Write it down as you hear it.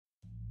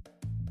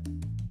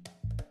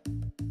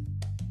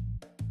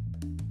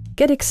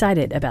Get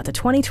excited about the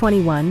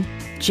 2021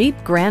 Jeep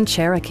Grand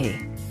Cherokee.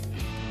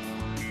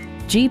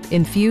 Jeep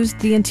infused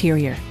the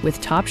interior with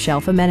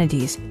top-shelf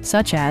amenities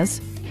such as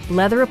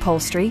leather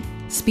upholstery,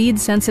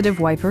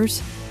 speed-sensitive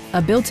wipers,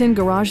 a built-in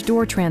garage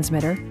door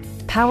transmitter,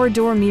 power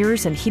door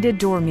mirrors and heated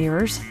door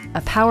mirrors,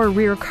 a power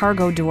rear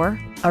cargo door,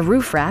 a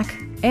roof rack,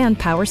 and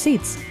power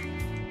seats.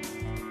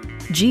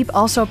 Jeep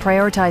also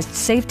prioritized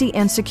safety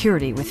and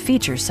security with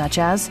features such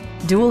as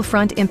dual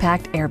front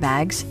impact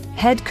airbags,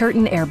 head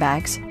curtain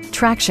airbags,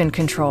 traction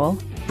control,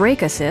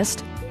 brake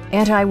assist,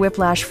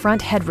 anti-whiplash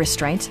front head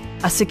restraints,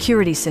 a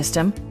security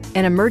system,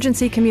 an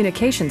emergency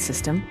communication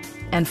system,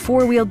 and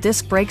four-wheel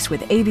disc brakes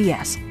with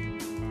ABS.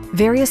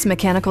 Various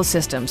mechanical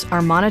systems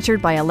are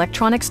monitored by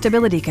electronic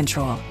stability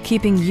control,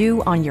 keeping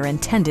you on your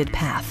intended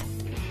path.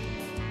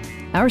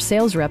 Our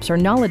sales reps are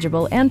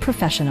knowledgeable and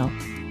professional.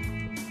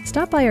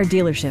 Stop by our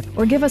dealership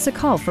or give us a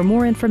call for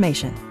more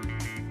information.